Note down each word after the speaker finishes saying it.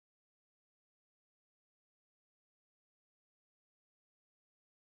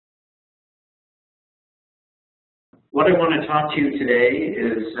What I want to talk to you today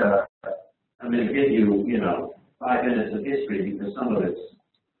is, I'm going to give you, 5 minutes of history because some of it's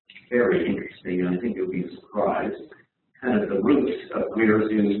very interesting, and I think you'll be surprised. Kind of the roots of where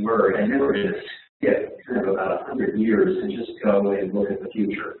zoos were, and then we're going to skip kind of about 100 years and just go and look at the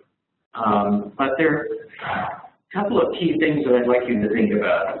future. But there are a couple of key things that I'd like you to think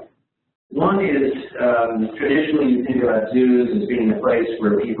about. One is, traditionally you think about zoos as being a place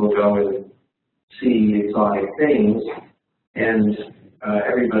where people go and see exotic things, and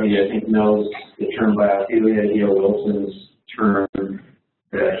everybody, I think, knows the term biophilia, E.O. Wilson's term,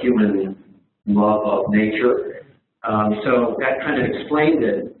 the human love of nature. So that kind of explained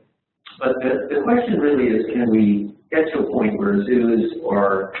it. But the question really is, can we get to a point where zoos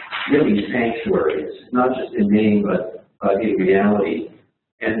are really sanctuaries, not just in name, but in reality,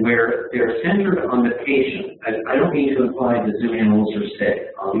 and where they're centered on the patient? I don't mean to imply that zoo animals are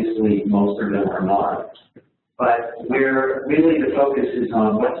sick. Obviously, most of them are not. But where really the focus is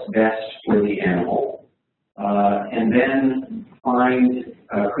on what's best for the animal, and then find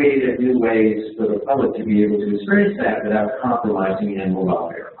creative new ways for the public to be able to experience that without compromising animal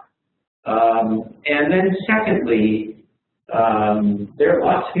welfare. And then secondly, there are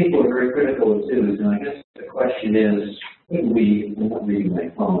lots of people who are very critical of zoos, and I guess the question is, could we, I'm not reading my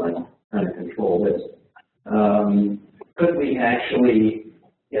phone, I'm trying to control this, could we actually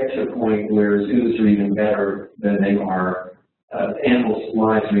get to a point where zoos are even better than they are, animals'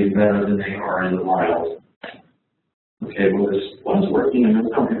 lives are even better than they are in the wild? Okay, well, this one's working, and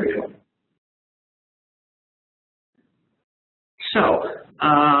oh, here we go. So,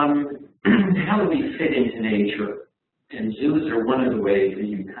 how do we fit into nature? And zoos are one of the ways that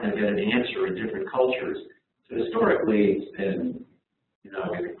you kind of get an answer in different cultures. So historically, it's been,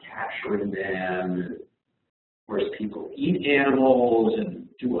 capturing them. And of course, people eat animals and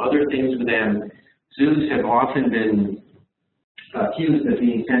do other things with them. Zoos have often been accused of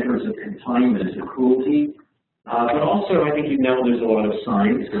being centers of confinement and cruelty. But also, I think there's a lot of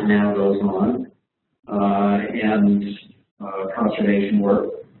science that now goes on and conservation work.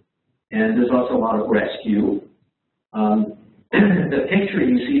 And there's also a lot of rescue. The picture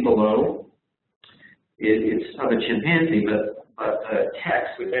you see below, it's of a chimpanzee, but the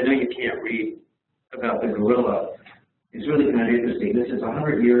text, which I know you can't read about the gorilla, is really kind of interesting. This is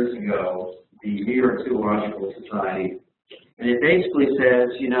 100 years ago, the New York Zoological Society, and it basically says,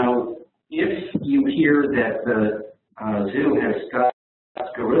 if you hear that the zoo has got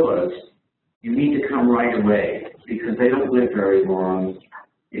gorillas, you need to come right away because they don't live very long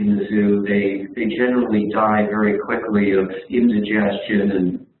in the zoo. They generally die very quickly of indigestion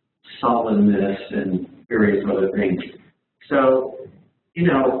and sullenness and various other things. So,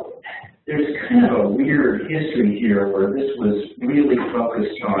 there's kind of a weird history here where this was really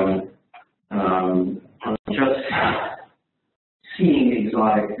focused on just seeing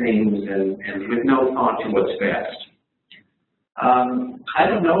exotic things and with no thought to what's best. I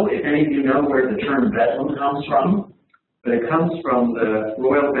don't know if any of you know where the term Bedlam comes from, but it comes from the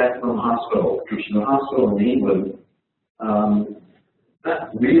Royal Bethlehem Hospital, which is a hospital in England.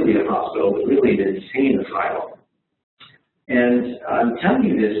 Not really a hospital, but really an insane asylum. And I'm telling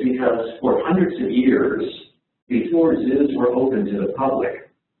you this because for hundreds of years, before zoos were open to the public,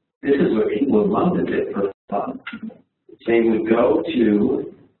 this is what people in London did for fun. They would go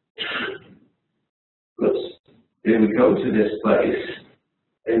to, this place,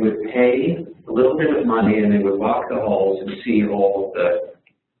 they would pay a little bit of money, and they would walk the halls and see all the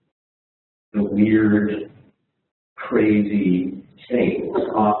weird, crazy things,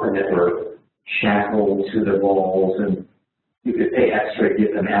 often that were shackled to the walls, and you could pay extra to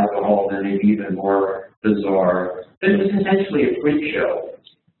give them alcohol, and they'd be even more bizarre. But it was essentially a freak show.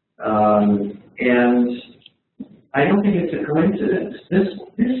 And I don't think it's a coincidence.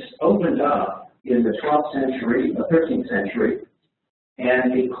 This opened up in the 12th century, the 13th century,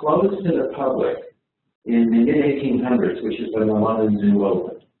 and it closed to the public in the mid-1800s, which is when the London Zoo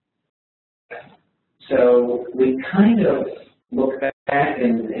opened. So we kind of look back,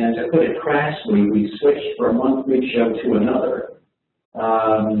 and to put it crassly, we switched from one freak show to another.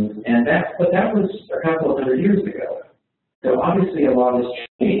 But that was a couple of hundred years ago. So obviously a lot has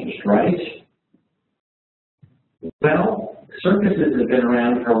changed, right? Well, circuses have been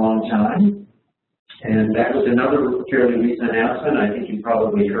around for a long time, and that was another fairly recent announcement. I think you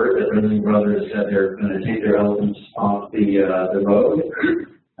probably heard that Ringling Brothers said they're going to take their elephants off the road.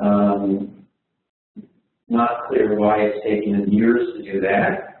 Not clear why it's taken them years to do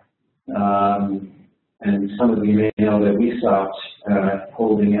that. And some of you may know that we stopped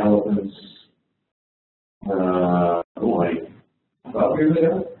holding elephants, 12 years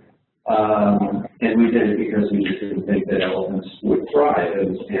ago. And we did it because we just didn't think that elephants would thrive,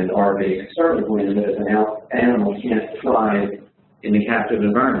 and our basic starting point is that if an animal can't thrive in the captive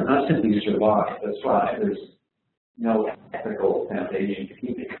environment, not simply survive, but thrive, there's no ethical foundation to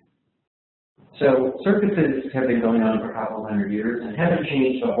keep it. So circuses have been going on for a couple hundred years and haven't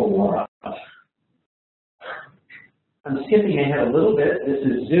changed a whole lot. I'm skipping ahead a little bit. This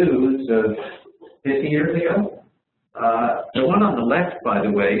is zoos of 50 years ago. The one on the left, by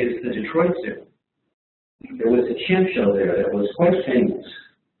the way, is the Detroit Zoo. There was a chimp show there that was quite famous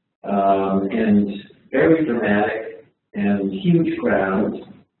and very dramatic and huge crowds.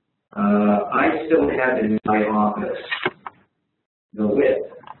 I still have in my office the whip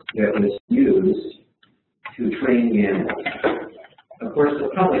that was used to train the animals. Of course, the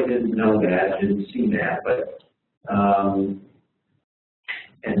public didn't know that, didn't see that, but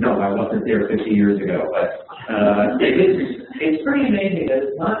and no, I wasn't there 50 years ago, but it's pretty amazing that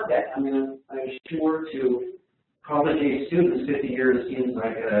it's not that, I mean, I'm sure to college-age students, 50 years seems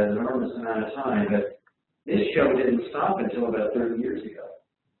like an enormous amount of time, but this show didn't stop until about 30 years ago.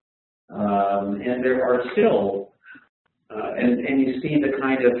 And there are still, and you see the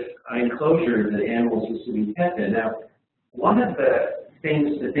kind of enclosures that animals used to be kept in. Now, one of the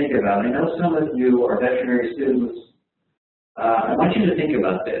things to think about, I know some of you are veterinary students, I want you to think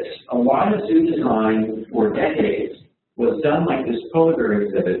about this. A lot of zoo design for decades was done like this polar bear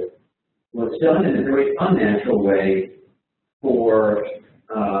exhibit, was done in a very unnatural way for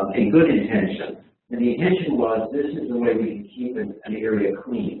a good intention. And the intention was, this is the way we can keep an area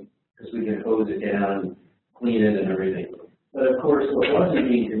clean, because we can hose it down, clean it and everything. But of course, what wasn't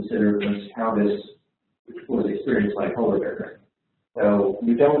being considered was how this was experienced by polar bears. So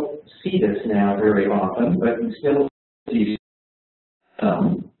you don't see this now very often, but you still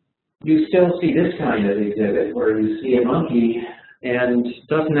see this kind of exhibit where you see a monkey, and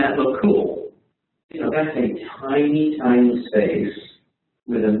doesn't that look cool? You know, that's a tiny, tiny space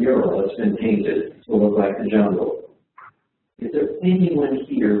with a mural that's been painted to look like the jungle. Is there anyone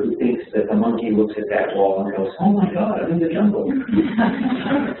here who thinks that the monkey looks at that wall and goes, oh my God, I'm in the jungle?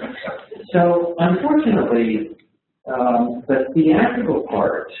 So, unfortunately, the theatrical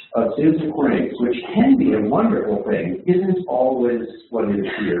part of zoos and aquariums, which can be a wonderful thing, isn't always what it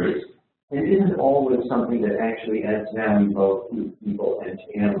appears. It isn't always something that actually adds value both to people and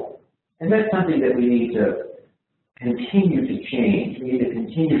to animals. And that's something that we need to continue to change. We need to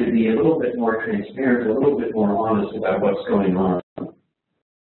continue to be a little bit more transparent, a little bit more honest about what's going on.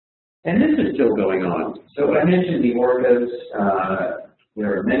 And this is still going on. So I mentioned the orcas.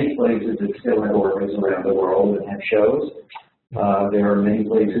 There are many places that still have orcas around the world that have shows. There are many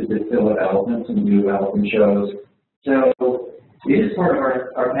places that still have elephants and do elephant shows. So it is part of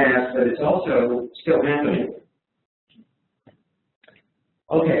our past, but it's also still happening.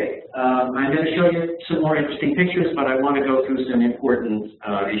 Okay, I'm going to show you some more interesting pictures, but I want to go through some important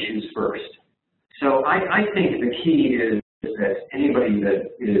issues first. So I think the key is that anybody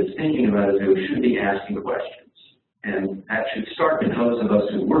that is thinking about a zoo should be asking questions. And that should start with those of us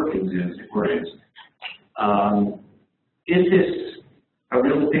who work in zoos and aquariums. Is this a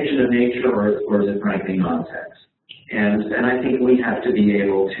real depiction of nature, or is it frankly nonsense? And I think we have to be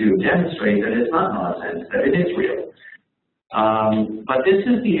able to demonstrate that it's not nonsense, that it is real. But this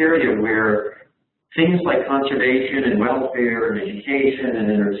is the area where things like conservation and welfare and education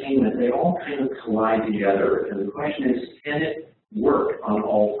and entertainment, they all kind of collide together. And the question is, can it work on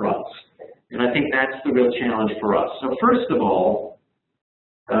all fronts? And I think that's the real challenge for us. So first of all,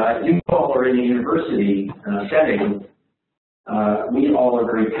 you all are in a university setting. We all are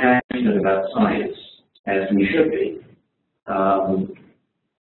very passionate about science, as we should be.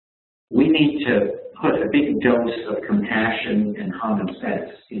 We need to put a big dose of compassion and common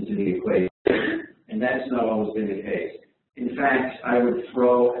sense into the equation, and that's not always been the case. In fact, I would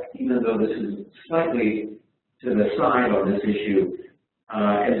throw, even though this is slightly to the side on this issue,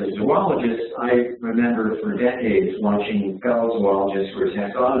 as a zoologist, I remember for decades watching fellow zoologists who are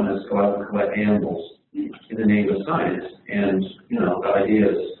taxonomists go out and collect animals in the name of science. And, you know, the idea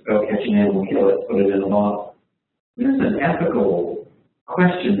is go catch an animal, kill it, put it in a bottle. There's an ethical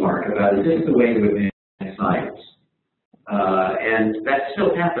question mark about, is this the way to advance science? And that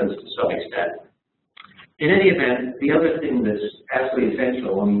still happens to some extent. In any event, the other thing that's absolutely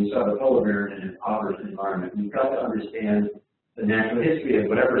essential, when we saw the polar bear in an impoverished environment, we've got to understand the natural history of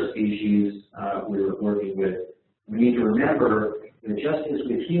whatever species we're working with. We need to remember that just as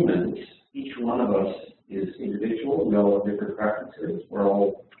with humans, each one of us is individual. We all have different preferences. We're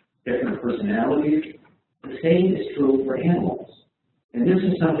all different personalities. The same is true for animals. And this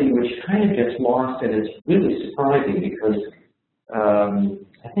is something which kind of gets lost, and it's really surprising because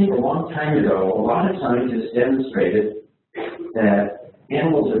I think a long time ago, a lot of scientists demonstrated that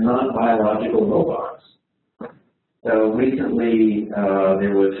animals are not biological robots. So recently,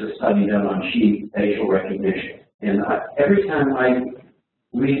 there was a study done on sheep facial recognition. And every time I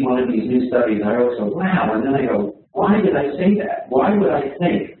read one of these new studies, I always go, wow, and then I go, why did I say that? Why would I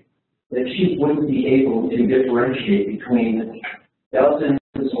think that sheep wouldn't be able to differentiate between dozens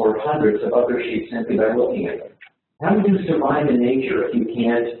or hundreds of other sheep simply by looking at them? How would you survive in nature if you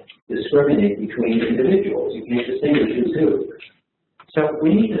can't discriminate between individuals? You can't distinguish who's who. So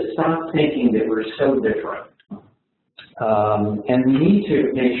we need to stop thinking that we're so different. And we need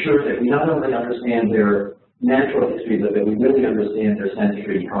to make sure that we not only understand their natural history, but that we really understand their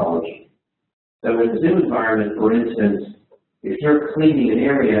sensory ecology. So in the zoo environment, for instance, if you're cleaning an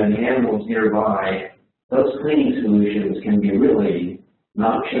area and the animals nearby, those cleaning solutions can be really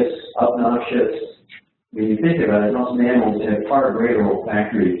noxious, obnoxious. When you think about it, most animals have far greater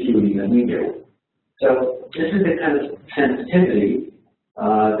olfactory acuity than we do. So this is the kind of sensitivity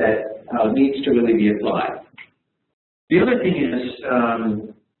that needs to really be applied. The other thing is,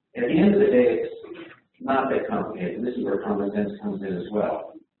 at the end of the day, it's not that complicated. This is where common sense comes in as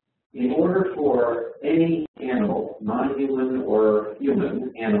well. In order for any animal, non-human or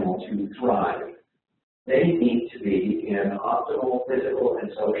human animal, to thrive, they need to be in an optimal physical and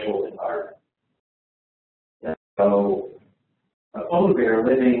social environment. So a polar bear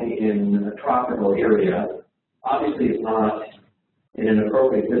living in a tropical area obviously is not in an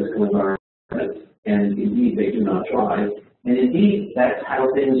appropriate physical environment, and indeed they do not thrive. And indeed, that's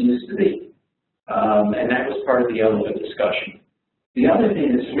how things used to be. And that was part of the elephant discussion. The other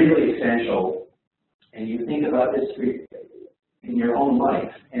thing that's really essential, and you think about this in your own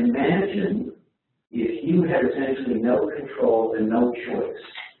life, imagine if you had essentially no control and no choice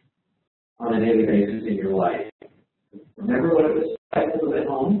on a daily basis in your life. Remember what it was like to live at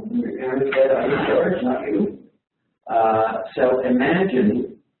home when your parents said, I'm in charge, not you? So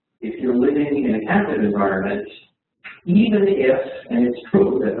imagine if you're living in a captive environment, even if, and it's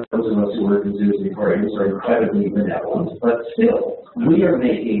true that those of us who work in zoos and aquariums are incredibly benevolent, but still, we are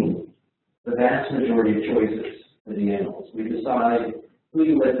making the vast majority of choices for the animals. We decide who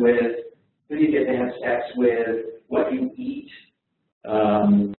you live with, who you get to have sex with, what you eat.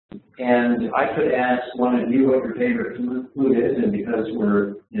 And I could ask one of you what your favorite food is, and because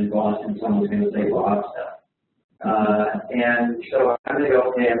we're in Boston, someone's going to say lobster. And so I'm going to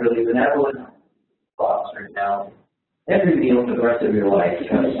go, okay, I'm really benevolent lobster now. Every meal for the rest of your life,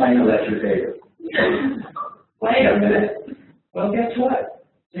 because I know that's your favorite. Wait a minute. Well, guess what?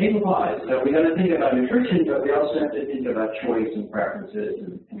 Same applies. So we got to think about nutrition, but we also have to think about choice and preferences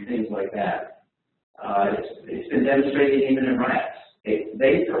and things like that. It's been demonstrated even in rats.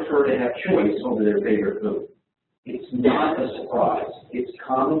 They prefer to have choice over their favorite food. It's not a surprise. It's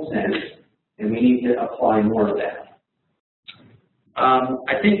common sense, and we need to apply more of that.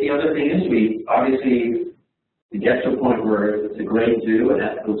 I think the other thing is we obviously, to get to a point where it's a great zoo, an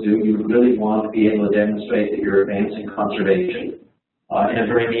ethical zoo, you really want to be able to demonstrate that you're advancing conservation in a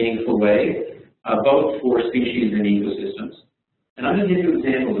very meaningful way, both for species and ecosystems. And I'm going to give you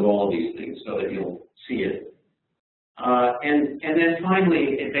examples of all of these things so that you'll see it. And then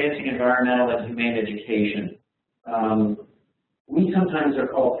finally, advancing environmental and humane education. We sometimes are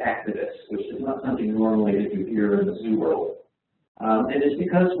called activists, which is not something normally that you hear in the zoo world. And it's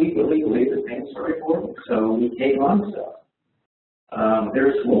because we believe that things are important, so we take on stuff.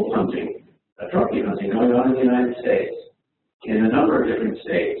 There's wolf hunting, trophy hunting going on in the United States, in a number of different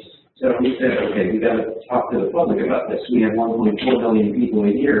states. So we said, okay, we've got to talk to the public about this. We have 1.4 million people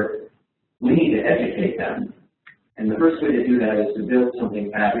a year. We need to educate them. And the first way to do that is to build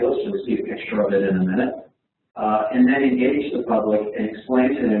something fabulous. You'll see a picture of it in a minute. And then engage the public and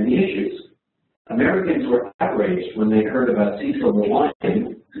explain to them the issues. Americans were outraged when they heard about Cecil the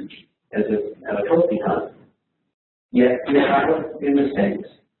lion as a trophy hunt. Yet, I was in the States.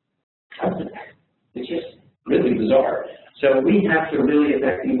 It's just really bizarre. So we have to really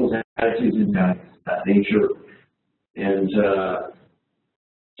affect people's attitudes about nature. And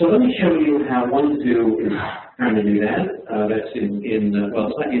so let me show you how one zoo is trying to do that. That's well,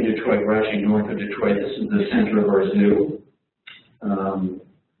 it's not in Detroit. We're actually north of Detroit. This is the center of our zoo.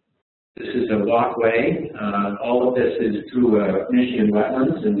 This is a walkway. All of this is through Michigan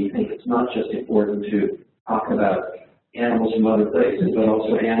wetlands, and we think it's not just important to talk about animals from other places, but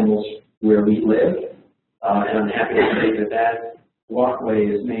also animals where we live. And I'm happy to say that that walkway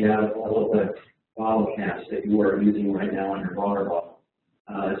is made out of all of the bottle caps that you are using right now in your water bottle.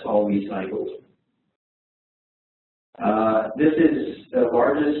 It's all recycled. This is the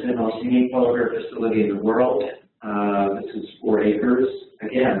largest and most unique polar bear facility in the world. This is 4 acres.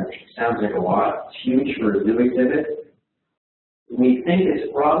 Again, sounds like a lot. It's huge for a zoo exhibit. We think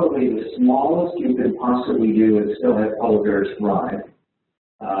it's probably the smallest you can possibly do and still have polar bears thrive.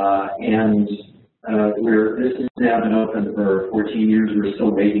 This has now been open for 14 years. We're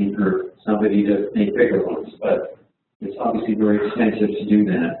still waiting for somebody to make bigger ones, but it's obviously very expensive to do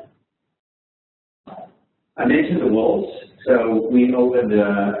that. I mentioned the wolves, so we opened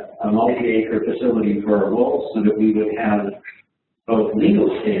a multi-acre facility for our wolves so that we would have both legal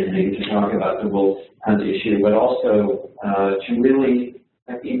standing to talk about the wolf hunt issue, but also to really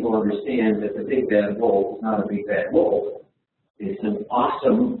have people understand that the big bad wolf is not a big bad wolf. It's an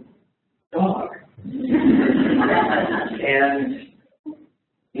awesome dog. And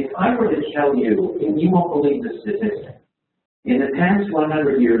if I were to tell you, and you won't believe the statistic, in the past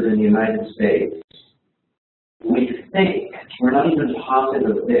 100 years in the United States, we think, we're not even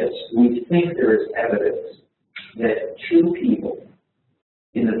positive of this, we think there is evidence that 2 people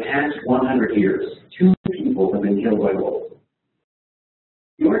in the past 100 years, 2 people have been killed by wolves.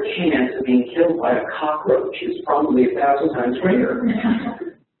 Your chance of being killed by a cockroach is probably 1,000 times greater.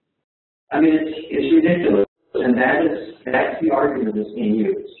 I mean, it's ridiculous, and that's the argument that's being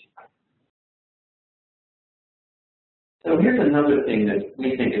used. So here's another thing that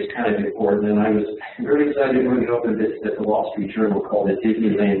we think is kind of important, and I was very excited when we opened this at the Wall Street Journal called it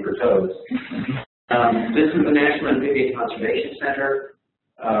Disneyland for Toads. This is the National Amphibian Conservation Center.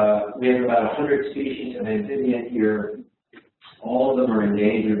 We have about 100 species of amphibian here. All of them are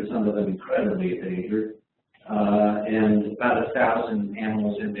endangered, some of them incredibly endangered, and about 1,000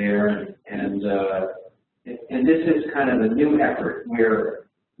 animals in there. And this is kind of a new effort where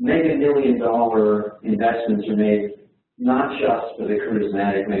mega-million-dollar investments are made, not just for the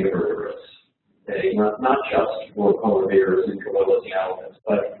charismatic megavertebrates, okay? Not just for polar bears and gorillas and elephants,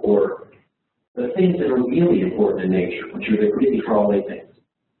 but for the things that are really important in nature, which are the creepy crawly things.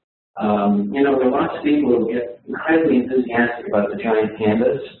 You know, there are lots of people who get incredibly enthusiastic about the giant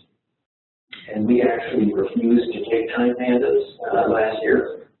pandas, and we actually refused to take giant pandas last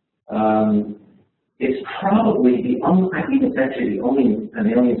year. It's probably the only, I think it's actually the only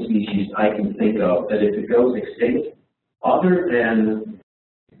mammalian species I can think of that if it goes extinct, other than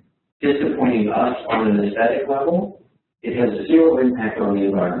disappointing us on an aesthetic level, it has 0 impact on the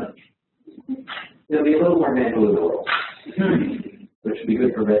environment. There'll be a little more mango in the world, which would be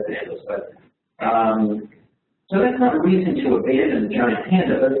good for red pandas. But, so that's not a reason to abandon the giant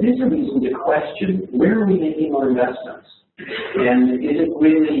panda, but it is a reason to question where are we making our investments? And is it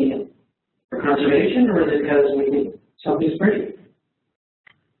really for conservation, or is it because we think something's pretty?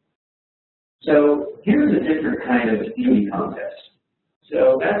 So here's a different kind of beauty contest.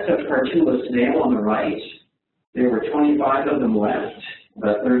 So that's a cartoonless snail on the right. There were 25 of them left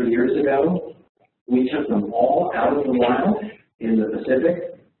about 30 years ago. We took them all out of the wild in the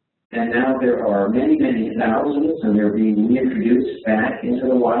Pacific, and now there are many, many thousands, and they're being reintroduced back into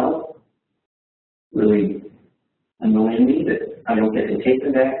the wild. Really annoying me that I don't get to take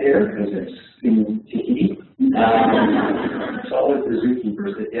them back there because it's in Tahiti. It's always the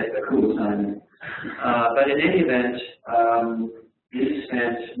zookeepers that get the cool assignment. But in any event, we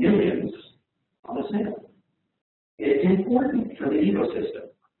spent millions on the snail. It's important for the ecosystem.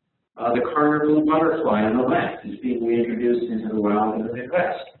 The carnival butterfly on the left is being reintroduced into the wild in the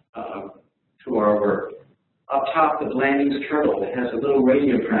Midwest through our work. Up top, the Blanding's turtle that has a little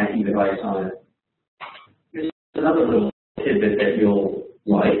radio tracking device on it. Here's another little tidbit that you'll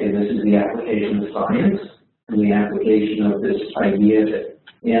like, and this is the application of science and the application of this idea that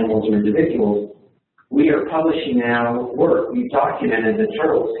animals are individuals. We are publishing now work. We've documented that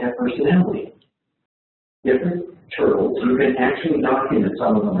turtles have personality. Different turtles, you can actually document.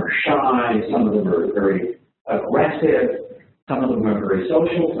 Some of them are shy, some of them are very aggressive, some of them are very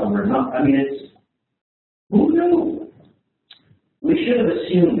social, some are not. I mean, it's, who knew? We should have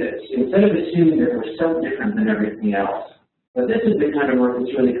assumed this. Instead of assuming that we're so different than everything else. But this is the kind of work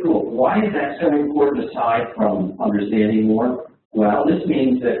that's really cool. Why is that so important aside from understanding more? Well, this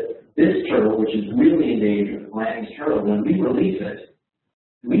means that this turtle, which is really endangered, the Blanding's turtle, when we release it,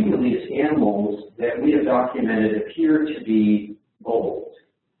 we release animals that we have documented appear to be bold.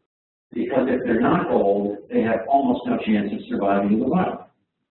 Because if they're not bold, they have almost no chance of surviving in the wild.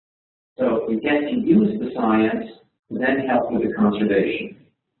 So we get to use the science to then help with the conservation.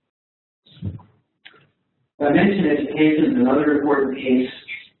 I mentioned education is another important piece.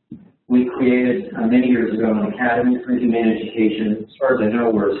 We created many years ago an academy for humane education. As far as I know,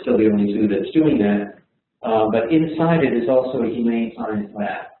 we're still the only zoo that's doing that. But inside it is also a humane science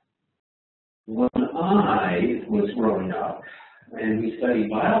lab. When I was growing up and we studied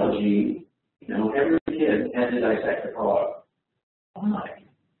biology, know, every kid had to dissect a frog. Why?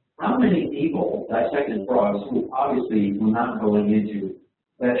 How many people dissected frogs who obviously were not going into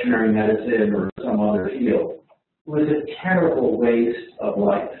veterinary medicine or some other field? It was a terrible waste of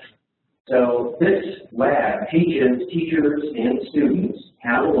life. So this lab teaches teachers and students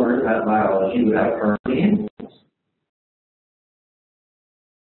how to learn about biology without harming animals.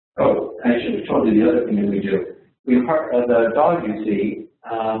 Oh, I should have told you the other thing that we do. The dog you see,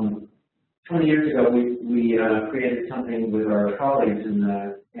 20 years ago, we created something with our colleagues in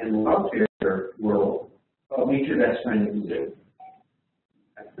the animal welfare world called Meet Your Best Friend at the Zoo.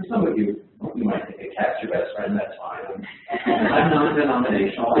 For some of you, you might think a cat's your best friend, that's fine. I'm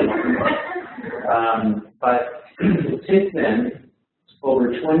non-denominational. But since then,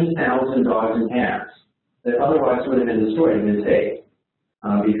 over 20,000 dogs and cats that otherwise would have been destroyed have been saved.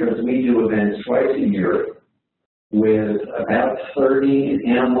 Because we do events twice a year with about 30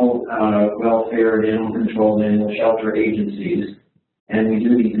 animal welfare and animal control and animal shelter agencies, and we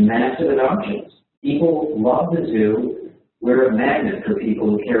do these massive adoptions. People love the zoo. We're a magnet for people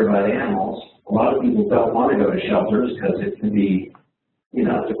who care about animals. A lot of people don't want to go to shelters because it can be, you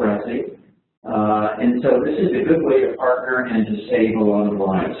know, depressing. And so this is a good way to partner and to save a lot of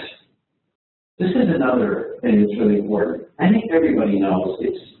lives. This is another thing that's really important. I think everybody knows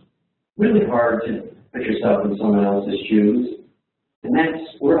it's really hard to put yourself in someone else's shoes, and that's,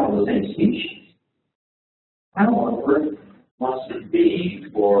 we're all the same species. How on earth must it be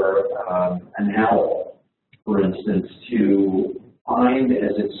for an owl, for instance, to find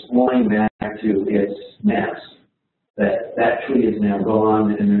as it's flying back to its nest that that tree is now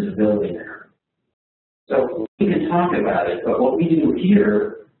gone and there's a building there? So we can talk about it, but what we do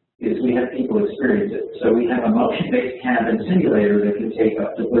here is we have people experience it. So we have a motion-based cabin simulator that can take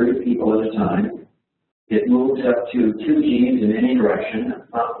up to 30 people at a time. It moves up to 2 Gs in any direction,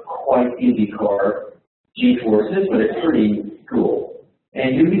 not quite IndyCar G-forces, but it's pretty cool.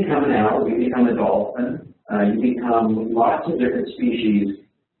 And you become an owl, you become a dolphin, you become lots of different species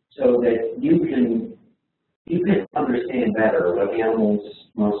so that you can understand better what the animals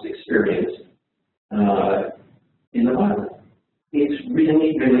most experience in the wild. It's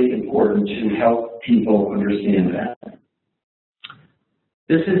really, really important to help people understand that.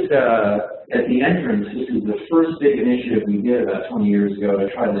 This is, at the entrance, this is the first big initiative we did about 20 years ago to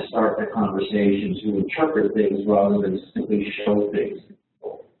try to start the conversation, to interpret things rather than simply show things.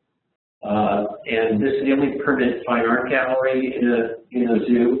 And this is the only permanent fine art gallery in a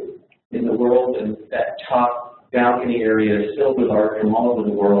zoo in the world, and that top balcony area is filled with art from all over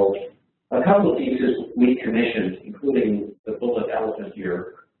the world. A couple of pieces we commissioned, including the bullet elephant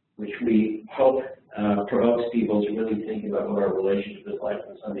here, which we hope provokes people to really think about what our relationship is like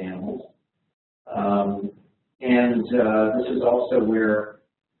with some animals. This is also where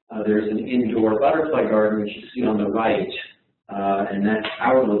there's an indoor butterfly garden, which you see on the right, and that's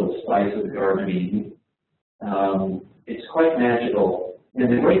our little slice of the Garden of Eden. It's quite magical.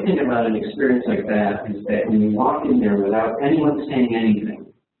 And the great thing about an experience like that is that when you walk in there without anyone saying anything,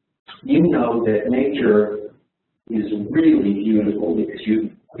 you know that nature is really beautiful because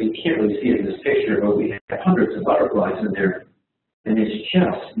you can't really see it in this picture, but we have hundreds of butterflies in there, and it's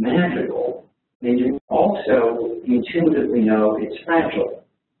just magical. And you also intuitively know it's fragile.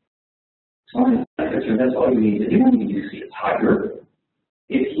 So that's all you need to do. You don't need to see a tiger.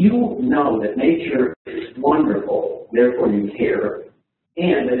 If you know that nature is wonderful, therefore you care,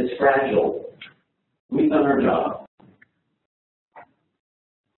 and that it's fragile, we've done our job.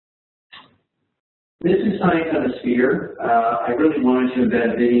 This is Science on a Sphere. I really wanted to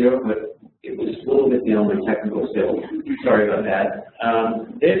embed a video, but it was a little bit beyond my technical skills. Sorry about that.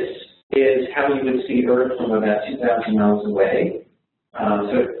 This is how you would see Earth from about 2,000 miles away.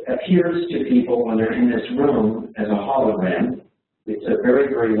 So it appears to people when they're in this room as a hologram. It's a very,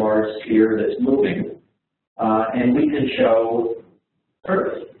 very large sphere that's moving. And we can show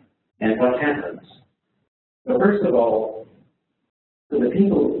Earth and what happens. So first of all, for the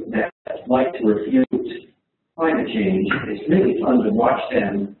people that like to refute climate change, it's really fun to watch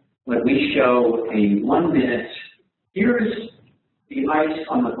them when we show a 1 minute, here's the ice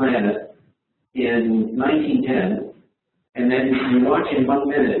on the planet in 1910, and then you watch in 1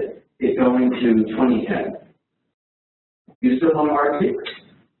 minute it going to 2010. You still want to argue?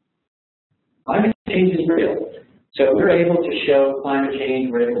 Climate change is real. So we're able to show climate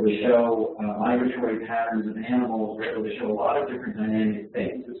change, we're able to show migratory patterns of animals, we're able to show a lot of different dynamic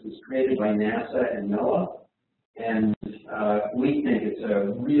things. This was created by NASA and NOAA, and we think it's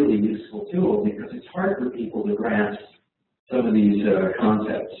a really useful tool because it's hard for people to grasp some of these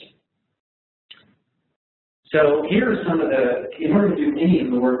concepts. So here are some of the, in order to do any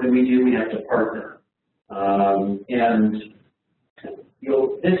of the work that we do, we have to partner. And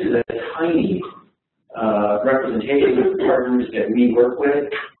this is a tiny representation of the partners that we work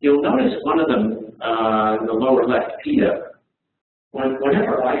with. You'll notice one of them, in the lower left, PETA.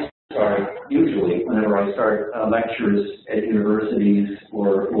 Whenever I start lectures at universities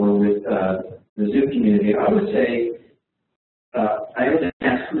or with the zoo community, I would say, I always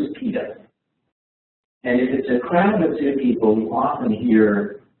ask, who's PETA? And if it's a crowd of zoo people, you often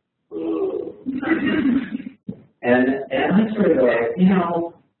hear, and I sort of go, you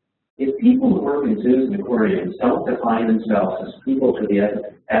know, if people who work in zoos and aquariums don't define themselves as people for the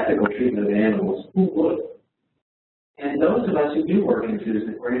ethical treatment of animals, who would? And those of us who do work in zoos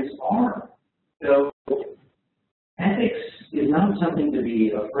and aquariums are. So ethics is not something to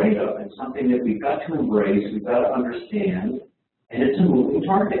be afraid of. It's something that we've got to embrace, we've got to understand, and it's a moving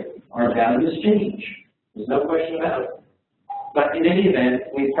target. Our values change. There's no question about it. But in any event,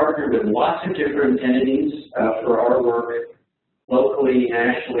 we partner with lots of different entities for our work, locally,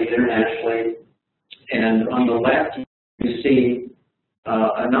 nationally, internationally. And on the left, you see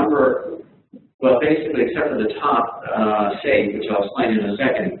a number, well, basically, except for the top stage, which I'll explain in a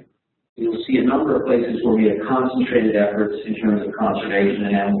second, you'll see a number of places where we have concentrated efforts in terms of conservation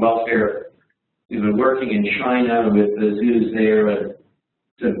and animal welfare. We've been working in China with the zoos there.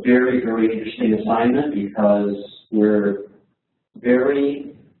 It's a very, very interesting assignment because we're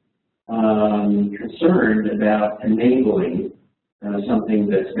very concerned about enabling something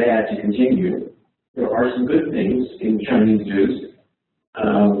that's bad to continue. There are some good things in Chinese zoos,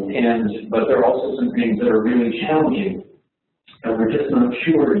 but there are also some things that are really challenging. And we're just not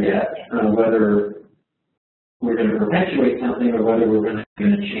sure yet whether we're going to perpetuate something or whether we're going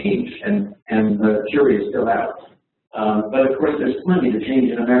to change, and the jury is still out. But of course, there's plenty to change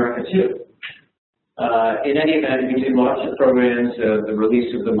in America too. In any event, we do lots of programs, the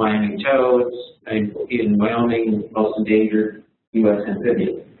release of the Wyoming toads, in Wyoming, most endangered U.S.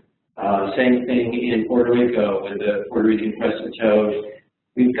 amphibian. Same thing in Puerto Rico with the Puerto Rican crested toad.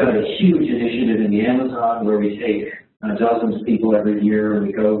 We've got a huge initiative in the Amazon where we take dozens of people every year and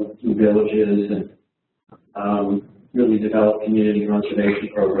we go through villages and really develop community conservation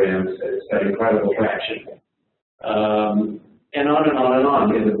programs. It's got incredible traction. And on and on and on.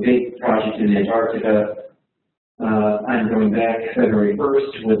 We have a big project in Antarctica. I'm going back February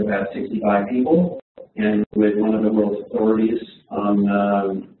 1st with about 65 people and with one of the world's authorities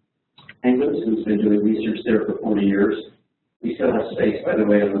on penguins who's been doing research there for 40 years. We still have space, by the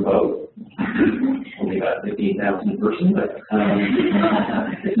way, on the boat. Only about 15,000 person, but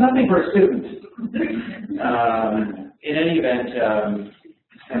it's nothing for a student. In any event,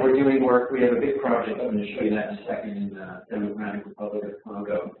 and we're doing work. We have a big project. I'm going to show you that in a second in the Democratic Republic of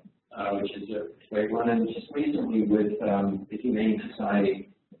Congo, which is a great one. And just recently with the Humane Society,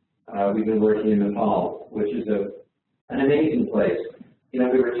 we've been working in Nepal, which is an amazing place. You know,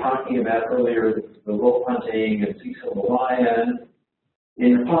 we were talking about earlier the wolf hunting and Cecil the lion.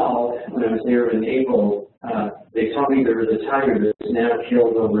 In Nepal, when I was there in April, they told me there was a tiger that's now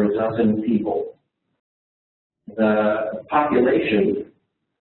killed over a dozen people. The population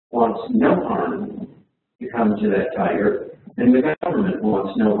wants no harm to come to that tiger, and the government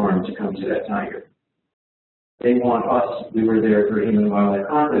wants no harm to come to that tiger. They want us, we were there for human wildlife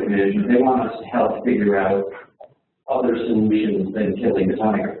conflict management, they want us to help figure out other solutions than killing the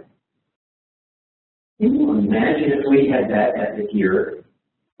tiger. Can you imagine if we had that ethic here,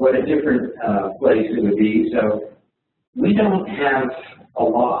 what a different place it would be? So we don't have a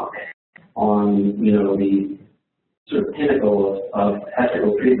lock on, you know, the sort of pinnacle of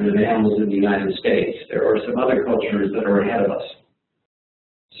ethical treatment of animals in the United States. There are some other cultures that are ahead of us.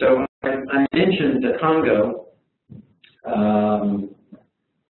 So I mentioned the Congo.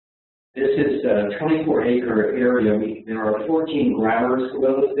 This is a 24-acre area. There are 14 growers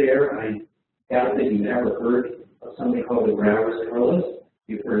gorillas there. I doubt that you've ever heard of something called the growers gorillas.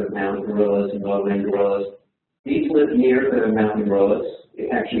 You've heard of mountain gorillas and lowland gorillas. These live near the mountain gorillas. They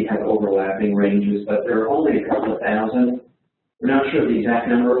actually have overlapping ranges, but there are only a couple of thousand. We're not sure the exact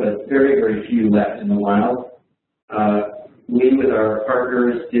number, but very, very few left in the wild. We, with our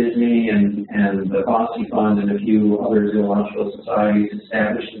partners, Disney and the Tufts Fund and a few other zoological societies,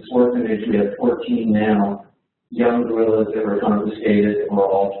 established this orphanage. We have 14 now young gorillas that were confiscated and were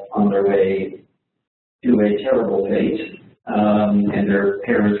all on their way to a terrible fate, and their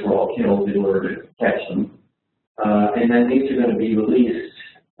parents were all killed in order to catch them. And then these are going to be released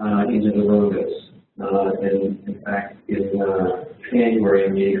into the wilderness. And in fact, in January,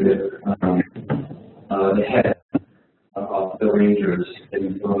 I'm meeting with the head of the rangers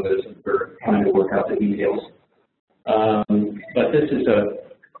in the wilderness. We're trying to work out the details. But this is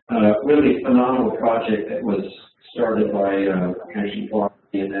a really phenomenal project that was started by Henry Clark,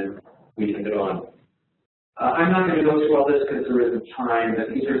 and then we can go on. I'm not going to go through all this because there isn't time,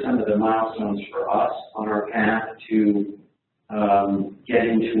 but these are some of the milestones for us on our path to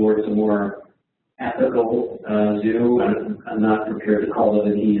getting towards a more ethical zoo. I'm not prepared to call it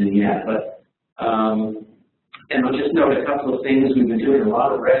an Eden yet, but and I'll just note a couple of things. We've been doing a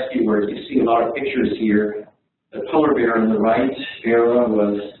lot of rescue work. You see a lot of pictures here. The polar bear on the right, Vera,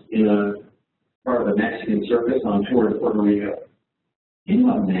 was in a part of the Mexican circus on tour to Puerto Rico. Can you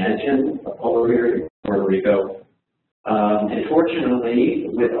imagine a polar bear in Puerto Rico? And fortunately,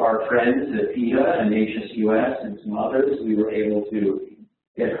 with our friends at PETA and HSUS and some others, we were able to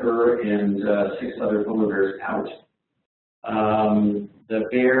get her and 6 other polar bears out. The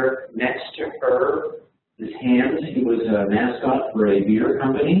bear next to her is Hans. He was a mascot for a beer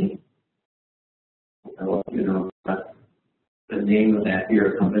company. I don't know if you know the name of that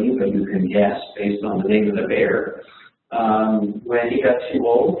beer company, but you can guess based on the name of the bear. When he got too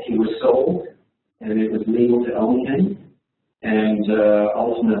old, he was sold, and it was legal to own him. And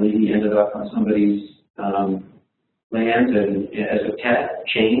ultimately, he ended up on somebody's land and as a pet,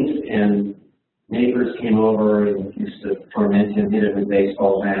 chained, and neighbors came over and used to torment him, hit him with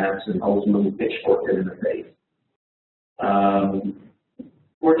baseball bats, and ultimately pitchforked him in the face.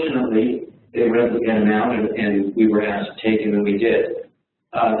 Fortunately, they were able to get him out, and we were asked to take him, and we did.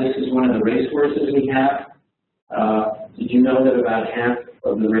 This is one of the racehorses we have. Did you know that about half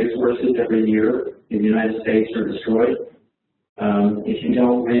of the racehorses every year in the United States are destroyed? If you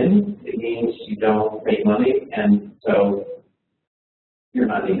don't win, it means you don't make money, and so you're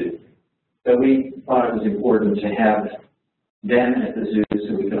not needed. So we thought it was important to have them at the zoo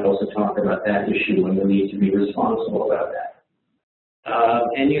so we could also talk about that issue and the need to be responsible about that.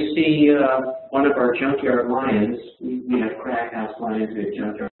 And you see one of our junkyard lions. We have crack house lions, we have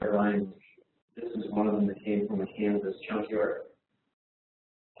junkyard lions. This is one of them that came from a Kansas junkyard.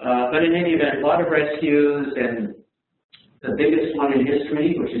 But in any event, a lot of rescues, and the biggest one in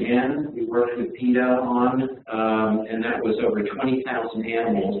history, which again, we worked with PETA on, and that was over 20,000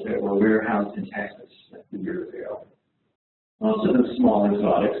 animals that were warehoused in Texas a few years ago. Most of them small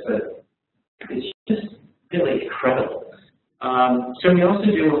exotics, but it's just really incredible. So we also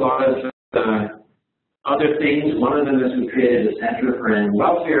do a lot of other things. One of them is we created a Center for Animal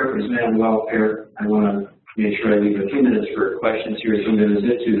Welfare, for zoo animal welfare. I want to make sure I leave a few minutes for questions here, so I'm going to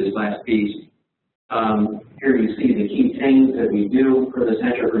zip to this last piece. Here you see the key things that we do for the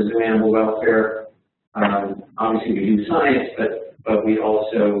Center for Zoo Animal Welfare. Obviously, we do science, but we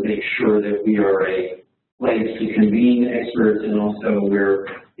also make sure that we are a place to convene experts, and also where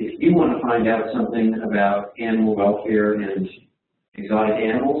if you want to find out something about animal welfare and exotic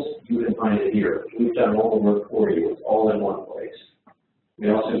animals, you can find it here. We've done all the work for you. It's all in one place. We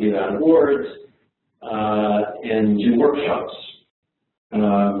also give out awards and do workshops.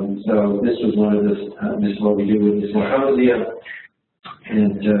 So this was one of this is what we do with the symposia,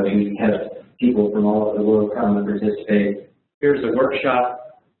 and we have people from all over the world come and participate. Here's a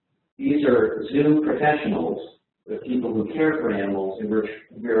workshop. These are zoo professionals, the people who care for animals, and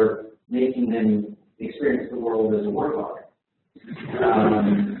we're making them experience the world as a warthog.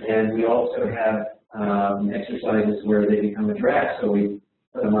 And we also have exercises where they become a drag, so we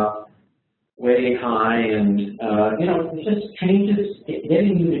put them up way high, and you know, it just changes,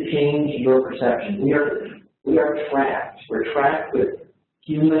 getting you to change your perception. We are tracked. We're tracked with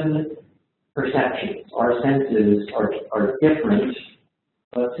human perceptions. Our senses are different,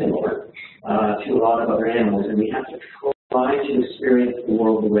 but similar to a lot of other animals, and we have to try to experience the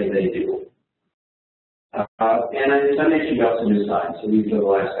world the way they do. And as I mentioned, we also do science, so these are the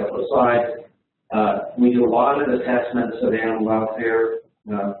last couple of slides. We do a lot of assessments of animal welfare.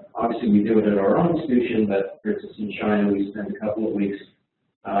 Obviously, we do it at our own institution, but for instance, in China, we spend a couple of weeks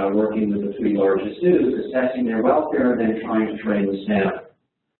working with the 3 largest zoos, assessing their welfare, and then trying to train the staff.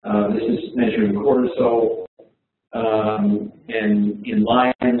 This is measuring cortisol and in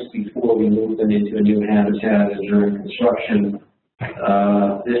lions before we move them into a new habitat and during construction.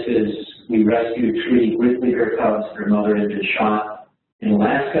 We rescued 3 grizzly bear cubs. Their mother had been shot in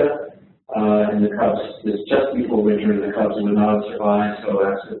Alaska. And the cubs, this just before winter, the cubs would not have survived, so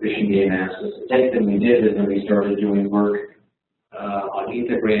that's the Fish and Game asked us to take them. We did, and then we started doing work on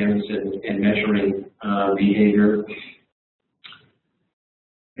ethograms and measuring behavior.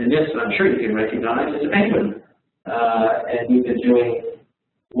 And this, I'm sure you can recognize, is a penguin. And we've been doing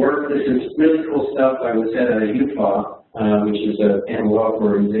work. This is really cool stuff. I was at a UFA, which is an animal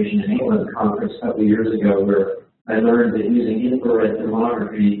welfare organization in England conference a couple of years ago, where I learned that using infrared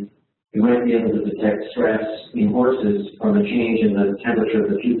thermography You might be able to detect stress in horses from a change in the temperature of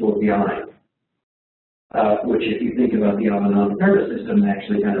the pupil of the eye, which, if you think about the autonomic nervous system,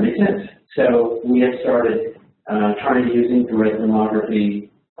 actually kind of makes sense. So we have started trying to use infrared thermography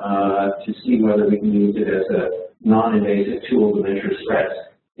to see whether we can use it as a non-invasive tool to measure stress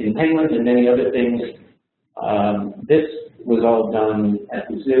in penguins and many other things. This was all done at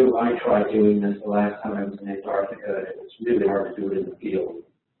the zoo. I tried doing this the last time I was in Antarctica. It was really hard to do it in the field.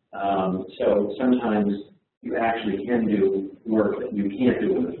 So sometimes you actually can do work that you can't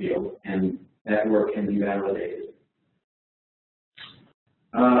do in the field, and that work can be validated.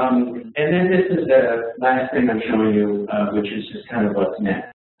 And then this is the last thing I'm showing you, which is just kind of what's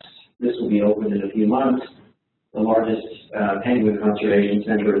next. This will be open in a few months, the largest penguin conservation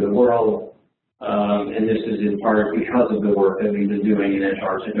center in the world. And this is in part because of the work that we've been doing in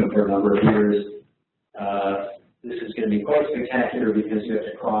Antarctica for a number of years. This is going to be quite spectacular because you have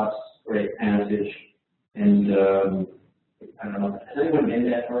to cross Great Passage. And I don't know, has anyone been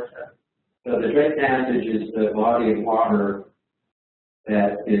to Antarctica? So the Great Passage is the body of water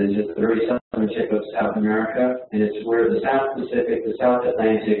that is at the very southern tip of South America, and it's where the South Pacific, the South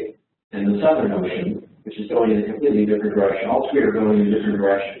Atlantic, and the Southern Ocean, which is going in a completely different direction. All three are going in different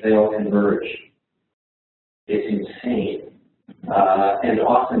directions. They all converge. It's insane. And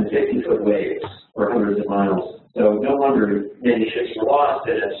often 50-foot waves for hundreds of miles. So no wonder many ships are lost,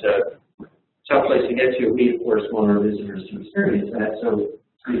 and it's a tough place to get to. We, of course, want our visitors to experience that. So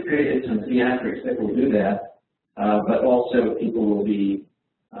we've created some theatrics that will do that. But also people will be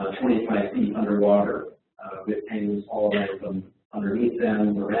 25 feet underwater with penguins all around them, underneath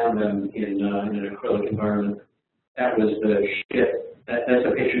them, around them in an acrylic environment. That was the ship. That's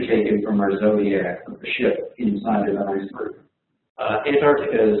a picture taken from our Zodiac of the ship inside of the iceberg.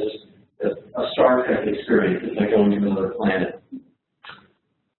 Antarctica is a Star Trek experience. It's like going to another planet.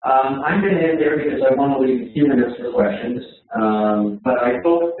 I'm going to end there because I want to leave a few minutes for questions. But I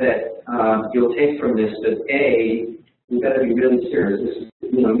hope that you'll take from this that A, we've got to be really serious. This is,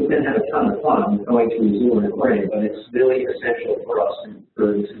 you can have a ton of fun going to a zoo and aquarium, but it's really essential for us, and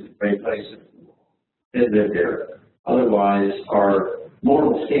this is a great place to live there. Otherwise, our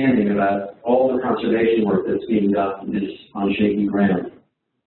moral standing about all the conservation work that's being done is on shaky ground.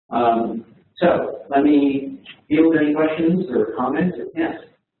 So let me field any questions or comments. Yes.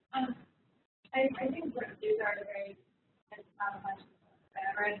 I think what zoos are very much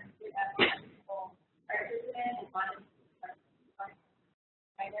better that people are interested in and want to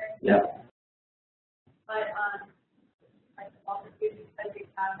yeah. But like all the zoos, because we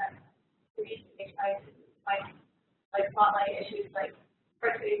have that we try to like spotlight issues like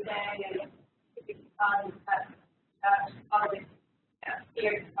producing and that's probably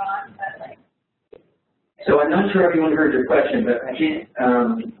easier to respond, but like. So I'm not sure everyone heard your question, but I can't.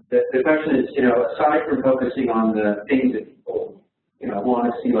 The question is, aside from focusing on the things that people, want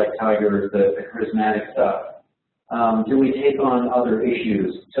to see, like tigers, the charismatic stuff, do we take on other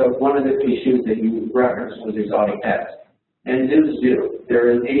issues? So one of the issues that you referenced was exotic pets, and zoos do.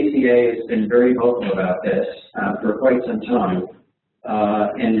 The ACA has been very vocal about this for quite some time,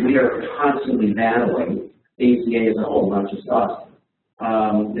 and we are constantly battling ACA as a whole, not just us.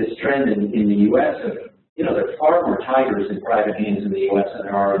 This trend in the U.S. of there are far more tigers in private hands in the U.S. than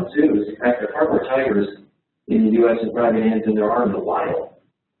there are in zoos. In fact, there are far more tigers in the U.S. in private hands than there are in the wild.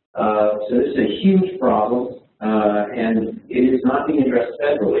 So this is a huge problem, and it is not being addressed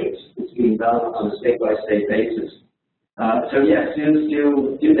federally. It's being done on a state-by-state basis. So yes, zoos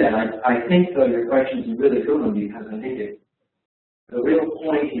do that. I think, though, your question is a really good one because I think the real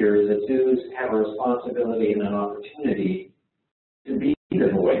point here is that zoos have a responsibility and an opportunity to be the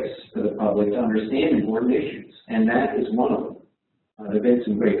voice for the public to understand important issues, and that is one of them. There have been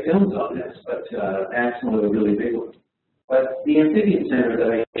some great films on this, but that's one of the really big ones. But the amphibian center that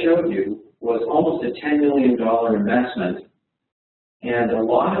I showed you was almost a $10 million investment, and a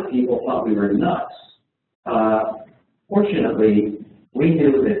lot of people thought we were nuts. Fortunately, we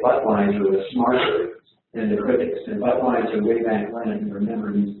knew that Budweiser was smarter than the critics, and Budweiser way back when, if you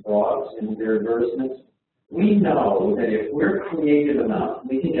remember these blogs and their advertisements, we know that if we're creative enough,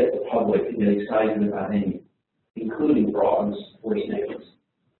 we can get the public to get excited about anything, including frogs or snakes.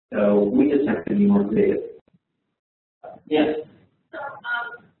 So we just have to be more creative. Yes? So,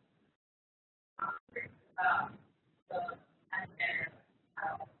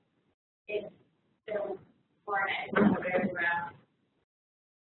 it's still born and very around.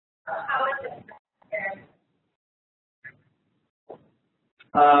 How is it?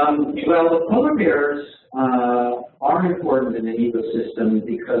 Well, the polar bears are important in the ecosystem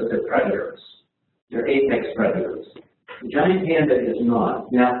because they're predators. They're apex predators. The giant panda is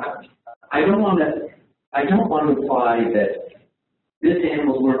not. Now, I don't want to imply that this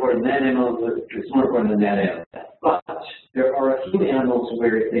animal is more important than that animal is more important than that animal. But there are a few animals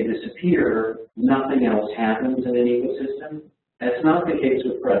where if they disappear, nothing else happens in an ecosystem. That's not the case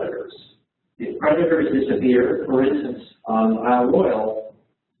with predators. If predators disappear, for instance, on Isle Royal,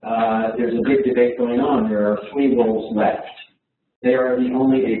 there's a big debate going on. There are 3 wolves left. They are the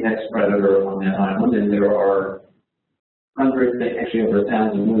only apex predator on that island, and there are hundreds, actually over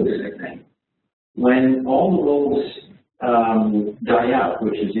 1,000 moose, I think. When all the wolves die out,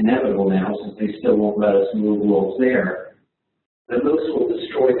 which is inevitable now since they still won't let us move wolves there, the moose will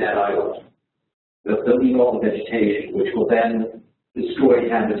destroy that island. They'll eat all the vegetation, which will then destroy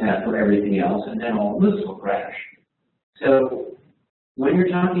habitat for everything else, and then all the moose will crash. So when you're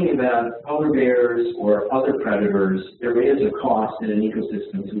talking about polar bears or other predators, there is a cost in an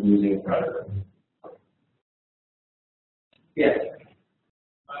ecosystem to losing a predator. Yes?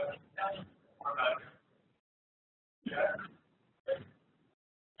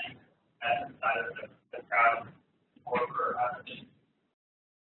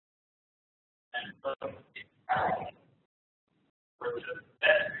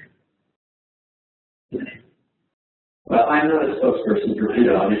 Well, I'm not a spokesperson for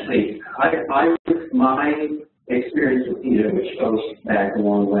PETA, obviously. My experience with PETA, which goes back a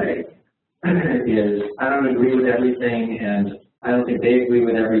long way, is I don't agree with everything, and I don't think they agree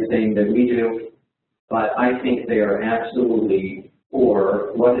with everything that we do, but I think they are absolutely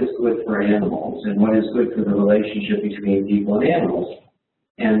for what is good for animals and what is good for the relationship between people and animals.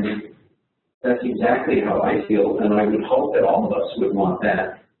 And that's exactly how I feel, and I would hope that all of us would want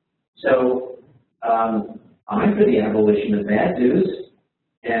that. So I'm for the abolition of bad zoos,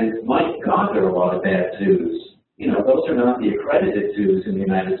 and my God, there are a lot of bad zoos. You know, those are not the accredited zoos in the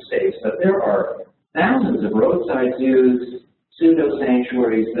United States, but there are thousands of roadside zoos,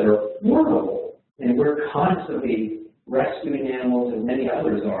 pseudo-sanctuaries that are horrible, and we're constantly rescuing animals, and many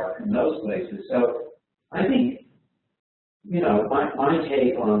others are in those places. So I think, you know, my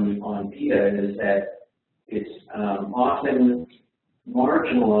take on PETA is that it's often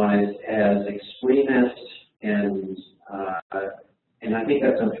marginalized as extremist, and I think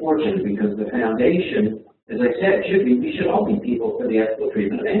that's unfortunate because the foundation, as I said, should be we should all be people for the ethical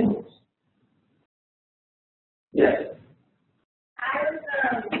treatment of animals. Yes. I was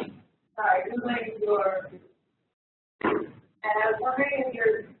Googling your, and I was wondering if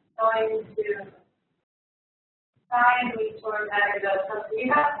you're going to try and restore better those. So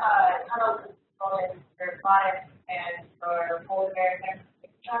you have a ton of components for aquatics and for polar bears and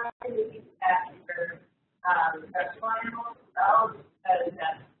trying to use that for restaurant animals themselves, because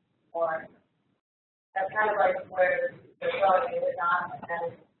that's more, that's kind of like where they're going, is it not?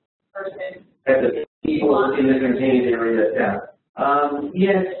 And versus The people in the contained area, yeah.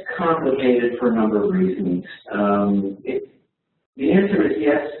 Yeah, it's complicated for a number of reasons. The answer is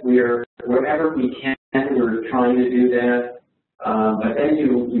yes, wherever we can, we're trying to do that. But then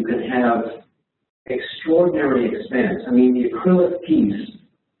you can have extraordinary expense. I mean, the acrylic piece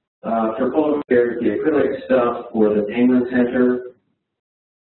for polar bears, the acrylic stuff for the Penguin Center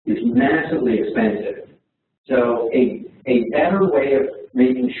is massively expensive. So a better way of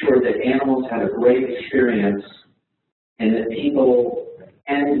making sure that animals have a great experience and that people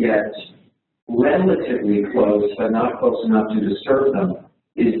can get relatively close, but not close enough to disturb them,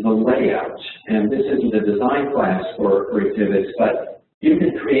 is the layout. And this isn't a design class for exhibits, but you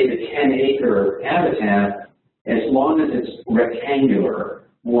can create a 10-acre habitat as long as it's rectangular,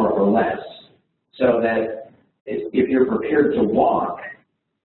 more or less, so that if you're prepared to walk,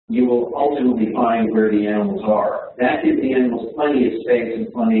 you will ultimately find where the animals are. That gives the animals plenty of space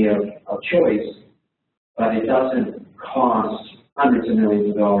and plenty of choice, but it doesn't cost hundreds of millions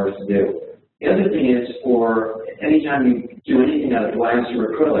of dollars to do. The other thing is, for anytime you do anything out of glass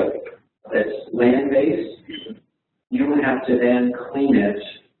or acrylic that's land-based, you have to then clean it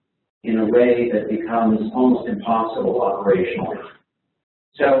in a way that becomes almost impossible operationally.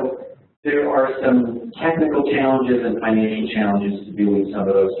 So there are some technical challenges and financial challenges to doing some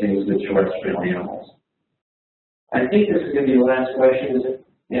of those things with terrestrial animals. I think this is going to be the last question, is it?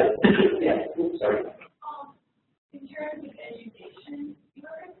 Yeah. Yeah. Oops, sorry. In terms of education, do you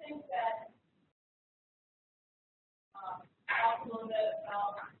ever think that talk a little bit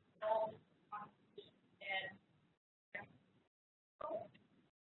about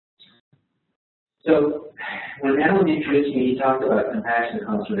So when Alan introduced me, he talked about compassionate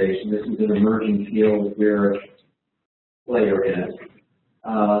conservation. This is an emerging field we're a player in it.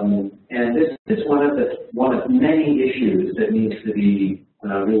 And this is one of many issues that needs to be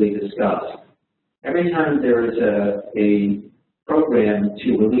really discussed. Every time there is a program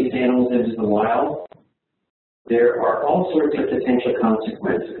to release animals into the wild, there are all sorts of potential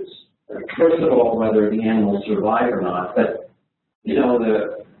consequences. First of all, whether the animals survive or not, but, you know,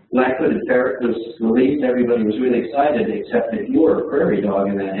 the black-footed ferret was released, everybody was really excited, except if you were a prairie dog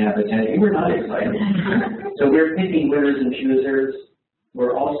in that habitat, you were not excited. So we're picking winners and choosers.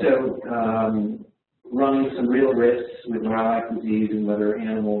 We're also running some real risks with neurotic disease and whether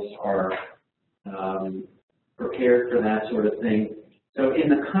animals are prepared for that sort of thing. So in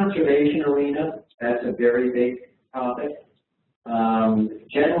the conservation arena, that's a very big topic.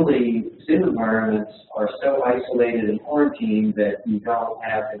 Generally, zoo environments are so isolated and quarantined that you don't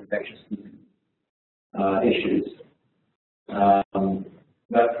have infectious disease issues.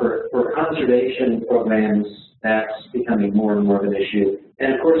 But for conservation programs, that's becoming more and more of an issue.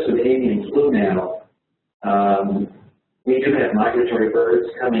 And of course, with avian flu now, we do have migratory birds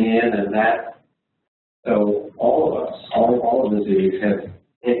coming in, and that, so all of us, all of the zoos have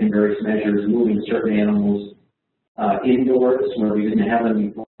taken various measures, moving certain animals indoors where we didn't have them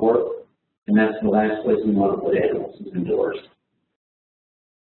before, and that's the last place we want to put animals is indoors.